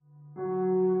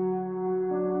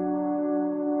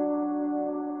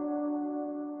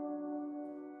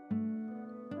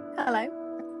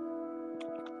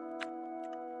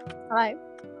Hello.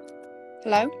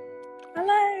 Hello?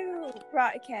 Hello.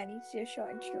 Right, okay, I need to do a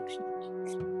short introduction.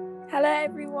 Hello,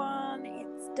 everyone.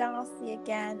 It's Darcy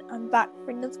again. I'm back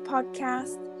for another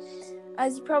podcast.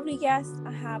 As you probably guessed,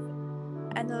 I have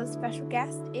another special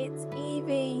guest. It's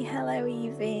Evie. Hello,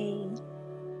 Evie.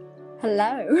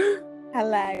 Hello.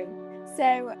 Hello.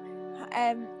 So,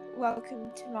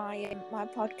 welcome to my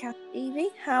podcast, Evie.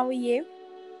 How are you?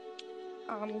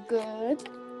 I'm good.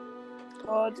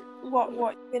 Good. What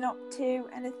you been up to?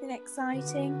 Anything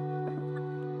exciting?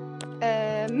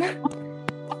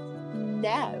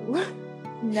 No.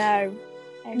 No.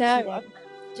 No, I've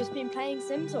just been playing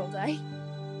Sims all day.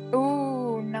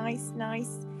 Oh, nice.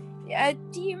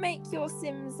 Do you make your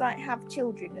Sims have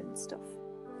children and stuff?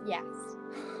 Yes.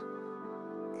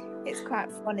 It's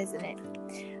quite fun, isn't it?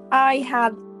 I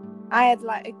had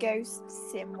a ghost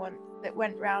sim once that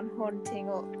went round haunting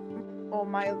all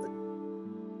my other.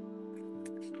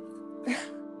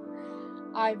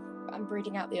 I'm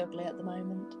breeding out the ugly at the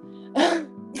moment.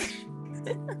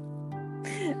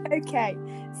 Okay,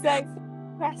 so the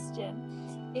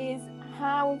question is,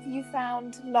 how have you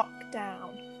found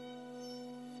lockdown?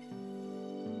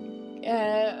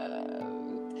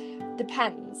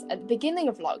 Depends. At the beginning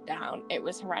of lockdown, it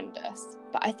was horrendous.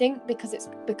 But I think because it's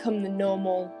become the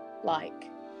normal,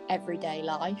 everyday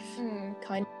life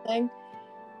kind of thing,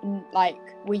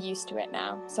 we're used to it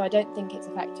now. So I don't think it's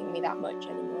affecting me that much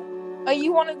anymore. Are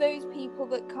you one of those people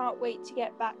that can't wait to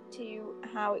get back to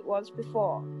how it was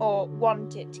before, or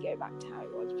want it to go back to how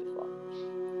it was before?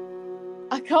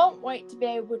 I can't wait to be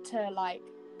able to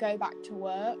go back to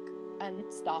work and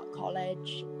start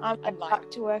college. I'm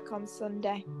back to work on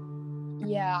Sunday.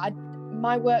 Yeah,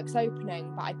 my work's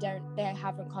opening, but they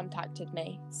haven't contacted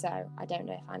me, so I don't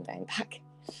know if I'm going back.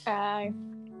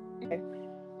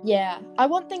 Yeah, I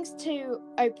want things to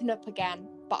open up again,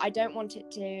 but I don't want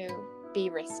it to be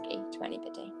risky to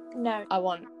anybody. No. I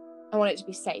want it to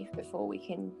be safe before we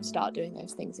can start doing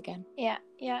those things again. Yeah.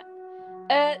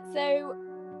 So,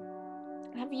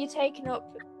 have you taken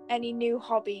up any new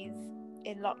hobbies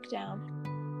in lockdown?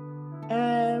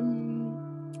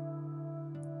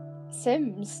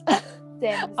 Sims.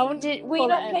 Sims. Were you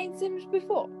not playing Sims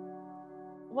before?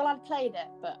 Well, I'd played it,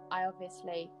 but I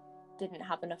obviously didn't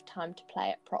have enough time to play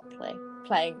it properly.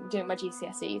 Doing my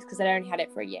GCSEs, because I only had it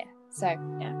for a year. So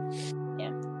yeah.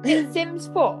 It's Sims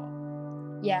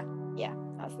 4. Yeah,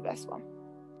 that's the best one.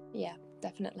 Yeah,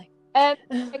 definitely.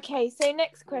 Okay, so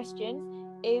next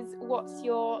question is, what's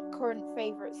your current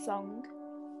favourite song?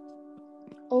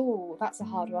 Oh, that's a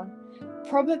hard one.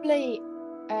 Probably,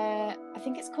 I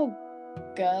think it's called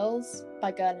Girls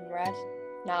by Girl in Red.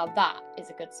 Now that is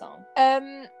a good song.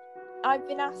 I've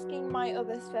been asking my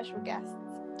other special guests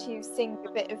to sing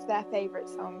a bit of their favourite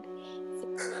song. So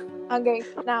I'm going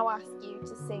to now ask you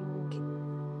to sing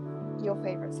your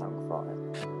favourite song for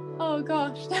us. Oh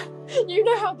gosh, you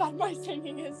know how bad my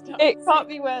singing is, Darcy. It can't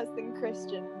be worse than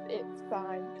Christian's. It's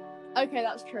fine. Okay,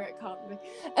 that's true. It can't be.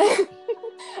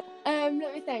 Let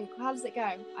me think. How does it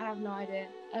go? I have no idea.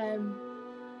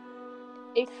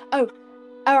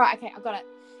 All right. Okay, I've got it.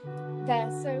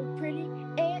 They're so pretty,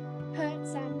 it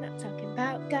hurts. I'm not talking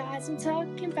about guys. I'm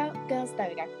talking about girls. There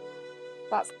we go.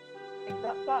 That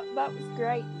was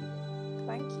great.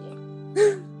 Thank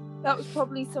you. That was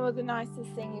probably some of the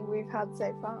nicest singing we've had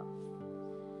so far.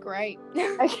 Great.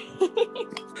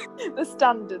 The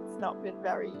standard's not been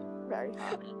very, very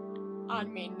high. I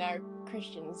mean, no,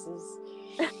 Christian's is.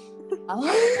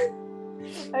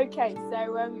 Okay,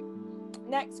 so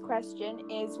next question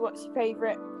is, what's your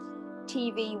favourite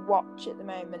TV watch at the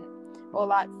moment, or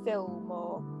film,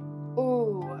 or?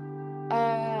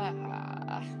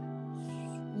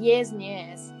 Years and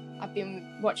years. I've been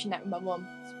watching that with my mum.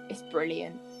 It's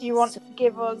brilliant. Do you want to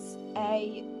give us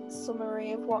a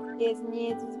summary of what Years and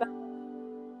Years is about?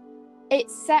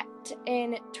 It's set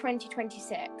in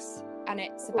 2026, and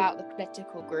it's about the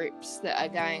political groups that are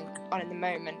going on in the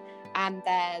moment. And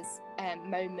there's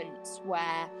moments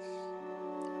where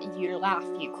you laugh,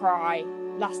 you cry.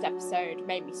 Last episode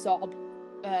made me sob.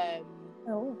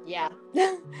 Yeah.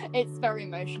 It's very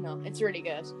emotional. It's really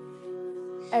good.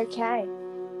 Okay.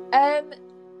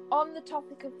 On the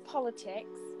topic of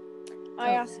politics,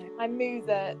 I asked my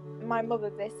mother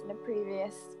this in a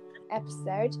previous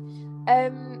episode.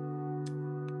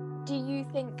 Do you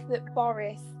think that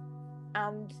Boris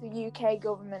and the UK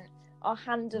government are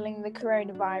handling the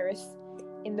coronavirus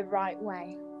in the right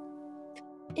way?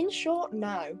 In short,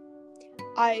 no.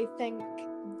 I think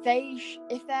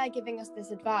if they're giving us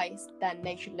this advice, then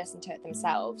they should listen to it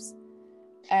themselves.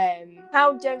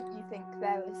 How don't you think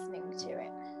they're listening to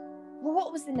it? Well,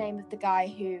 what was the name of the guy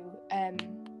who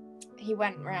he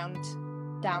went round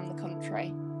down the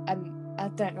country. I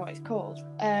don't know what it's called.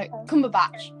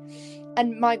 Cumberbatch.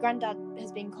 And my granddad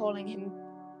has been calling him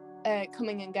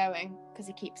coming and going because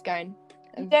he keeps going.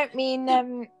 You don't mean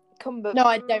Cumberbatch? No,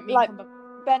 I don't mean like Cumberbatch.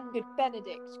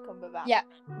 Benedict Cumberbatch. Yeah,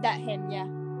 that him. Yeah.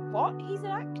 What? He's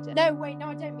an actor. No, wait, no,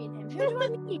 I don't mean him. Who do I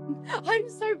mean? I'm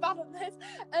so bad at this.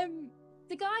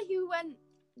 The guy who went,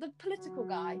 the political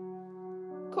guy.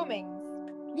 Cummings.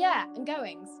 Yeah, and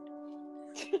Goings.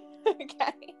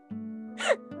 Okay.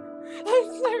 I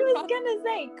was gonna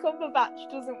say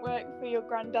Cumberbatch doesn't work for your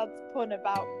granddad's pun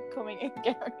about coming and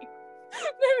going.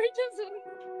 No, he doesn't.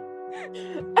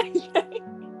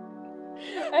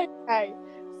 Okay.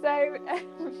 So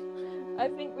I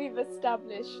think we've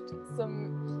established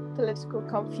some political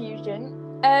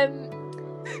confusion.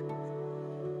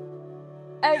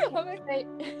 Okay.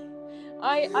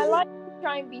 I like to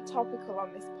try and be topical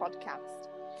on this podcast.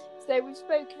 So we've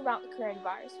spoken about the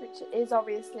coronavirus, which is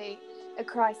obviously a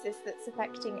crisis that's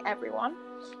affecting everyone.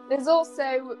 There's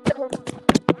also,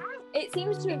 it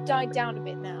seems to have died down a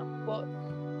bit now, but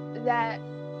there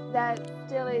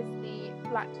still is the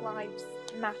Black Lives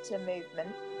Matter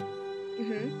movement.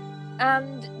 Mm-hmm.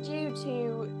 And due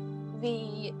to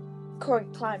the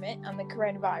current climate and the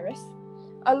coronavirus,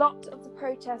 a lot of the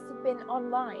protests have been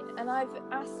online, and I've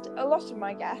asked a lot of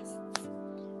my guests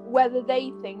whether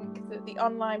they think that the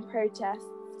online protests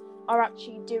are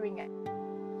actually doing it.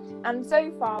 And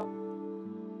so far,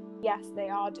 yes, they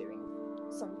are doing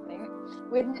something,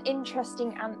 with an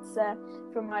interesting answer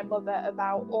from my mother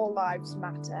about all lives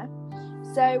matter.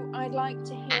 So I'd like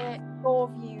to hear your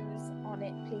views on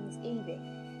it, please, Evie.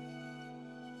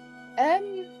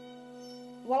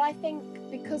 Well, I think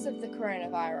because of the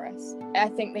coronavirus, I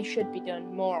think they should be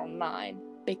done more online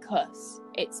because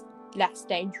it's less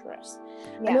dangerous.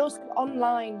 Yeah. And also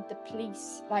online, the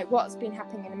police, like what's been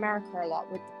happening in America a lot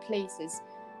with the police is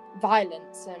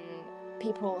violence and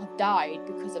people have died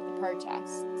because of the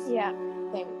protests. Yeah.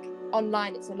 I think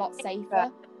online it's a lot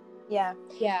safer. Yeah.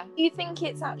 Yeah. Do you think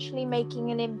it's actually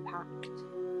making an impact?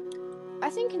 I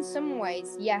think in some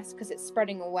ways, yes, because it's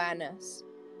spreading awareness.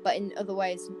 But in other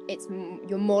ways,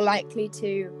 you're more likely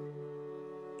to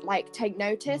like take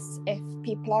notice if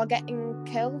people are getting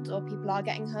killed or people are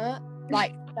getting hurt.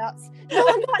 Like that's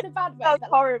not in a bad way. That's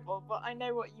horrible, but I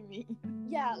know what you mean.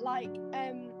 Yeah, like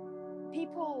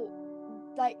people,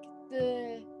 like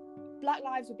the Black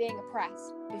lives were being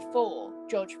oppressed before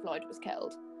George Floyd was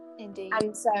killed. Indeed.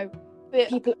 And so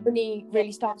people only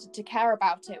really started to care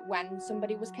about it when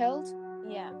somebody was killed.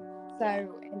 Yeah. So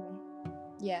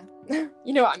yeah,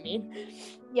 you know what I mean.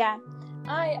 Yeah,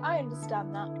 I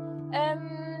understand that.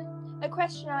 A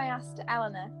question I asked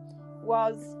Eleanor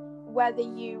was whether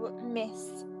you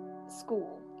miss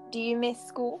school. Do you miss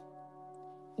school?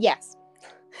 Yes.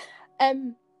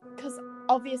 Because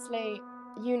obviously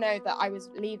you know that I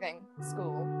was leaving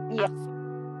school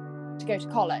to go to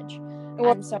college,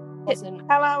 and so I wasn't.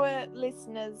 Tell our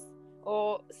listeners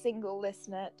or single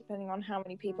listener, depending on how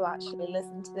many people actually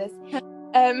listen to this,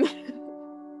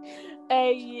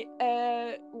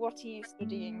 what are you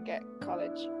studying at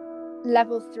college?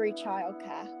 Level 3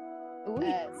 childcare.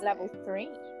 Ooh, level 3.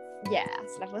 Yes,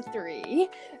 level 3.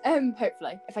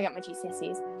 Hopefully, if I get my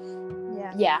GCSEs.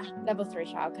 Yeah. Yeah, level 3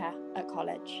 childcare at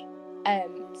college.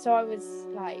 So I was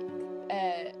like,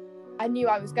 I knew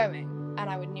I was going, and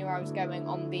I knew I was going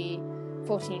on the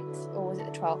 14th, or was it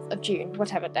the 12th of June,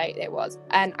 whatever date it was,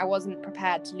 and I wasn't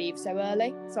prepared to leave so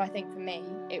early. So I think for me,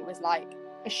 it was like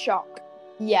a shock.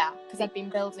 Yeah, because I'd been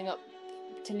building up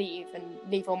to leave and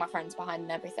leave all my friends behind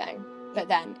and everything. But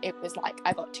then it was like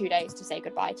I got 2 days to say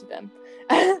goodbye to them.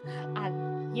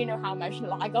 And you know how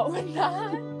emotional I got with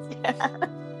that.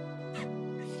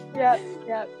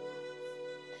 Yeah.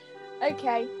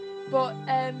 Okay, but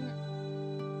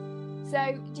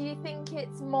so do you think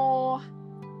it's more,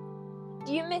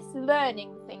 do you miss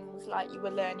learning things like you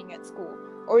were learning at school,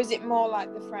 or is it more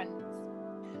like the friends?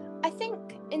 I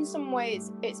think in some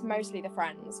ways it's mostly the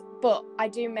friends, but I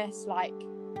do miss like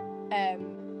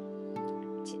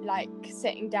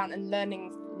sitting down and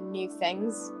learning new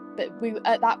things. But we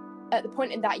at the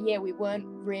point in that year we weren't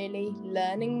really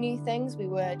learning new things, we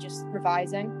were just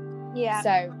revising. Yeah.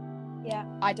 So yeah,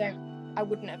 I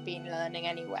wouldn't have been learning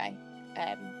anyway.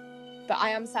 But I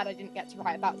am sad I didn't get to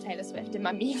write about Taylor Swift in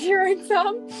my media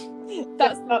exam.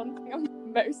 That's the one thing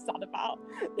I'm most sad about.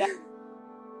 Yeah.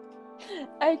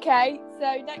 Okay,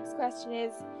 so next question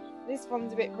is, this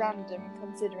one's a bit random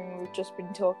considering we've just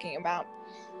been talking about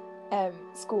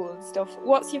school and stuff.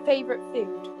 What's your favourite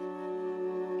food?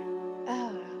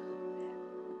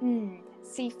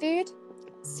 Seafood,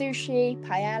 sushi,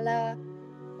 paella.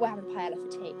 We're having paella for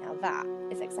tea now. That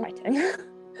is exciting.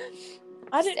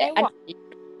 I don't know what.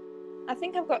 I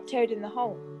think I've got Toad in the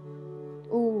Hole.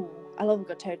 Ooh, I love a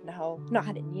good Toad in the Hole. Not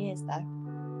had it in years though.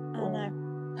 I know.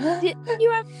 Did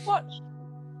you ever watch?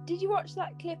 Did you watch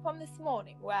that clip on This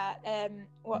Morning where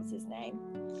what's his name?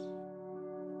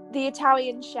 The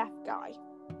Italian chef guy.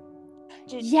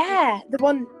 The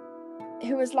one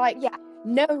who was like, yeah,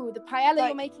 no, the paella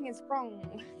you're making is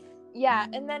wrong. Yeah,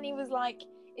 and then he was like,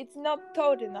 it's not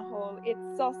Toad in the hole,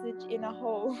 it's sausage in a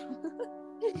hole.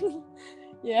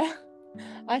 Yeah,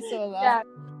 I saw that. Yeah,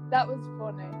 that was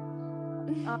funny.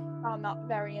 I found that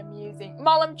very amusing.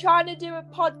 Mol, I'm trying to do a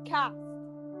podcast.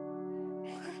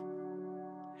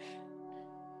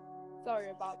 Sorry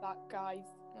about that, guys.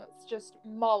 That's just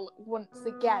Mol once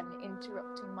again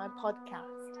interrupting my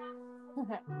podcast.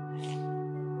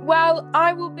 Well,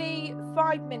 I will be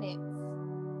 5 minutes.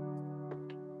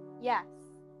 Yes.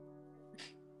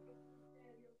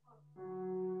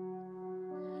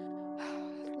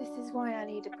 This is why I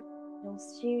need a professional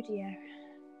studio.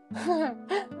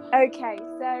 Okay,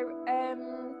 so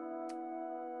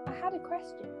I had a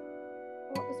question.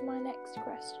 What was my next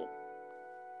question?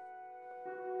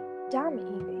 Damn,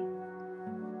 Evie.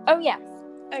 Oh yes.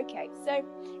 Okay, so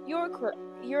you're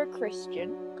a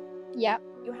Christian. Yep.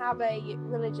 You have a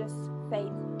religious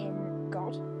faith in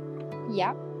God.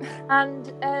 Yep.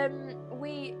 And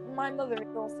my mother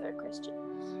is also a Christian,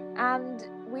 and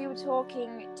we were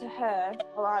talking to her,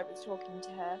 or I was talking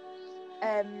to her,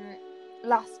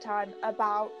 last time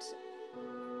about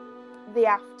the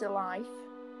afterlife,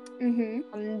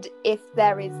 and if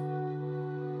there is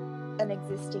an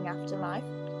existing afterlife,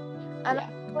 and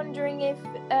I'm wondering if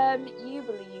you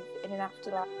believe in an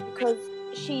afterlife, because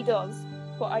she does,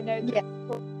 but I know that.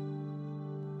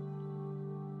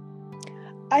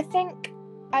 I think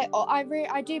I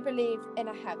do believe in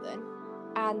a heaven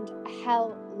and a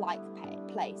hell-like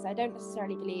place. I don't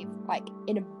necessarily believe like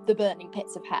in the burning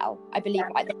pits of hell. I believe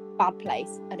like there's a bad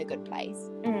place and a good place.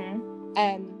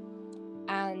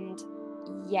 And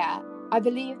yeah, I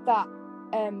believe that.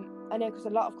 I know because a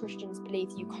lot of Christians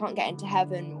believe you can't get into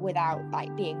heaven without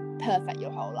like being perfect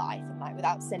your whole life and like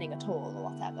without sinning at all or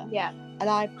whatever. Yeah. And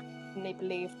I personally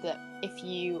believe that if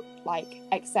you like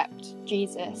accept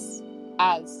Jesus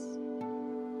as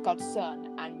God's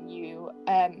son and you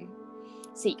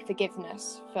seek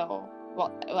forgiveness for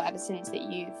whatever sins that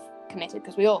you've committed,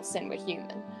 because we all sin, we're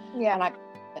human. Yeah. And I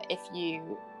believe that if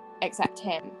you accept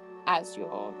him as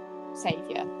your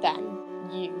saviour, then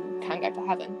you can go to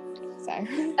heaven. So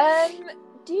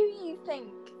do you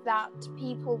think that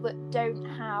people that don't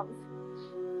have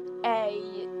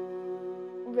a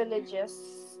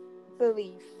religious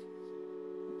belief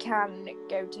can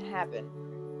go to heaven?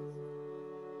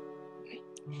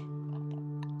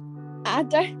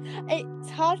 It's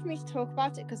hard for me to talk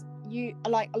about it because a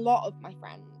lot of my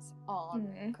friends aren't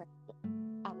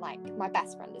Christian, and like my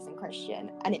best friend isn't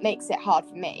Christian, and it makes it hard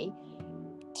for me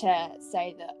to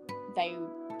say that they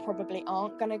probably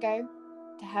aren't going to go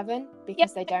to heaven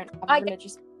because they don't have a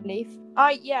religious belief.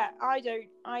 I don't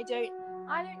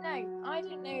know. I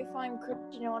don't know if I'm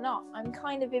Christian or not. I'm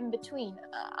kind of in between.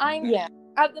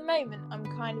 At the moment, I'm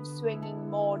kind of swinging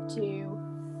more to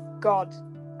God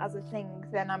as a thing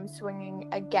than I'm swinging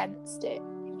against it,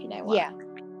 if you know what I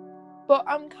mean. But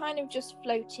I'm kind of just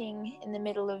floating in the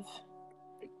middle of...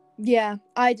 Yeah,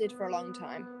 I did for a long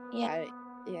time. Yeah.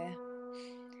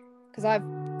 Because I've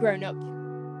grown up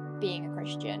being a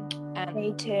Christian. And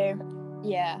me too.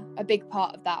 Yeah, a big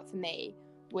part of that for me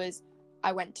was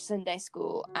I went to Sunday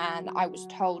school and I was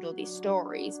told all these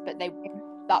stories, but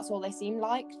that's all they seemed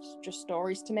like, just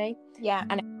stories to me. Yeah.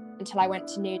 And until I went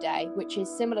to New Day, which is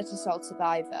similar to Soul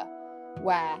Survivor,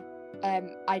 where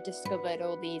I discovered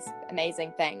all these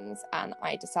amazing things, and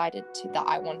I decided that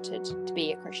I wanted to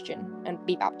be a Christian and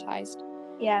be baptized.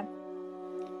 Yeah.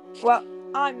 Well,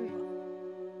 I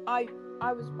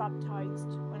was baptized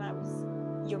when I was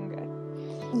younger.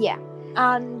 Yeah.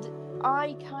 And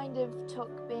I kind of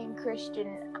took being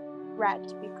Christian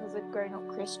read because I'd grown up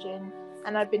Christian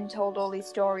and I'd been told all these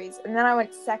stories. And then I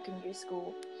went to secondary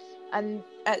school. And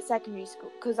at secondary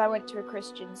school, because I went to a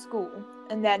Christian school,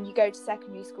 and then you go to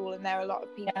secondary school and there are a lot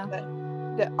of people that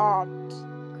aren't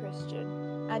Christian,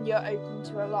 and you're open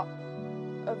to a lot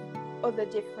of other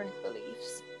different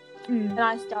beliefs. And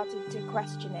I started to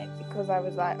question it because I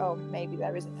was like, oh, maybe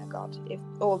there isn't a God if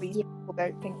all these people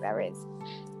don't think there is.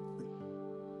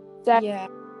 So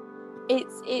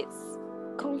it's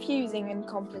confusing and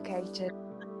complicated.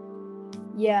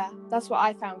 Yeah, that's what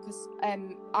I found, because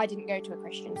I didn't go to a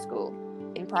Christian school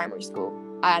in primary school,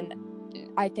 and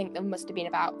I think there must have been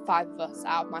about 5 of us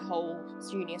out of my whole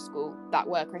junior school that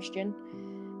were Christian,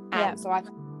 and so I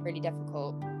found it really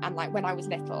difficult. And like when I was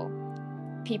little,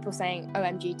 people saying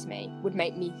OMG to me would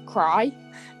make me cry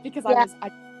because Yeah.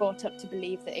 I brought up to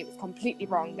believe that it was completely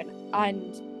wrong,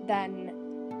 and then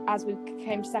as we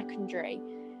came to secondary,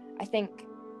 I think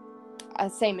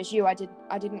same as you, I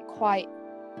didn't quite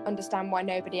understand why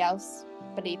nobody else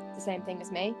believed the same thing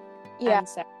as me. Yeah. And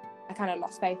so I kind of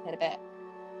lost faith in it a bit.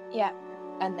 Yeah.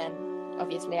 And then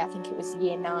obviously I think it was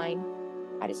year 9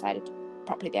 I decided to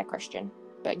properly be a Christian.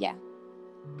 But yeah.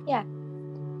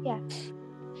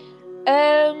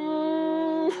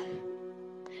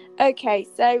 Okay,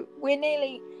 so we're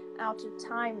nearly out of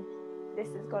time. This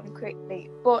has gone quickly,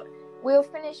 but we'll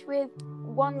finish with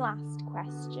one last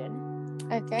question.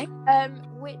 Okay.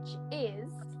 Which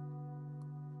is,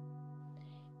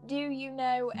 do you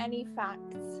know any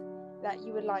facts that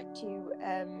you would like to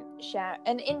share?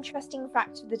 An interesting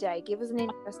fact of the day. Give us an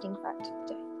interesting fact of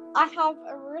the day. I have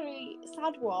a really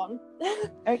sad one.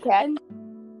 Okay.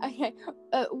 Okay.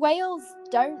 Whales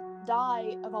don't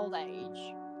die of old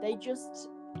age. They just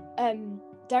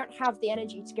don't have the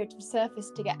energy to go to the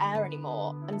surface to get air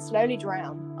anymore and slowly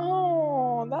drown.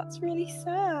 Oh, that's really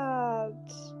sad.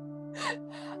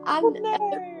 And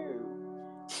no.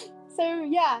 so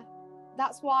yeah,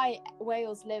 that's why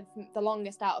whales live the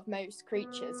longest out of most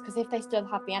creatures, because if they still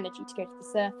have the energy to go to the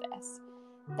surface,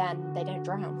 then they don't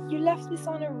drown. You left this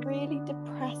on a really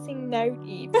depressing note,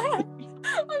 Evie.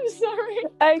 I'm sorry.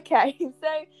 Okay,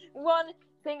 so one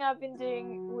thing I've been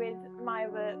doing with my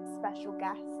other special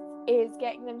guests is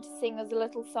getting them to sing us a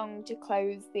little song to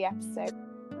close the episode.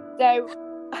 So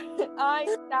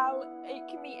it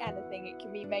can be anything. It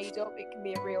can be made up. It can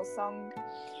be a real song.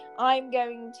 I'm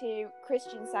going to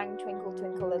Christian sang Twinkle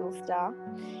Twinkle Little Star.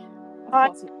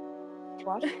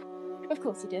 What? Of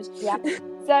course he did. Yeah.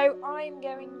 So I'm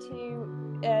going to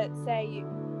say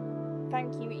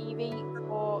thank you, Evie,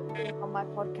 for being on my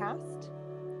podcast.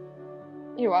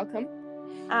 You're welcome.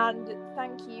 And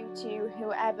thank you to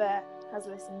whoever has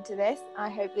listened to this. I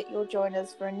hope that you'll join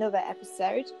us for another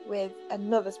episode with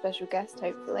another special guest,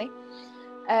 hopefully.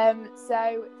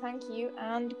 So thank you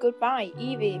and goodbye.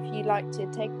 Evie, if you'd like to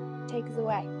take us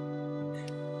away.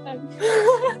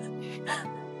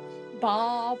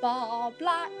 Ba ba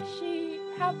black sheep,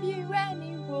 have you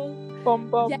any wool? Bum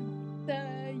bum.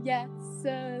 Yes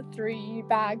sir, 3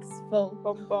 bags full.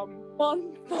 Bum bum.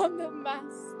 1 for the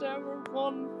master,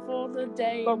 1 for the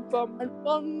dame, Bum bum. and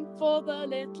 1 for the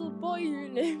little boy who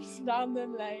lives down the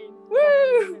lane.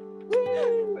 Woo!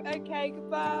 Woo! Okay,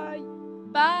 goodbye.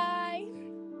 Bye.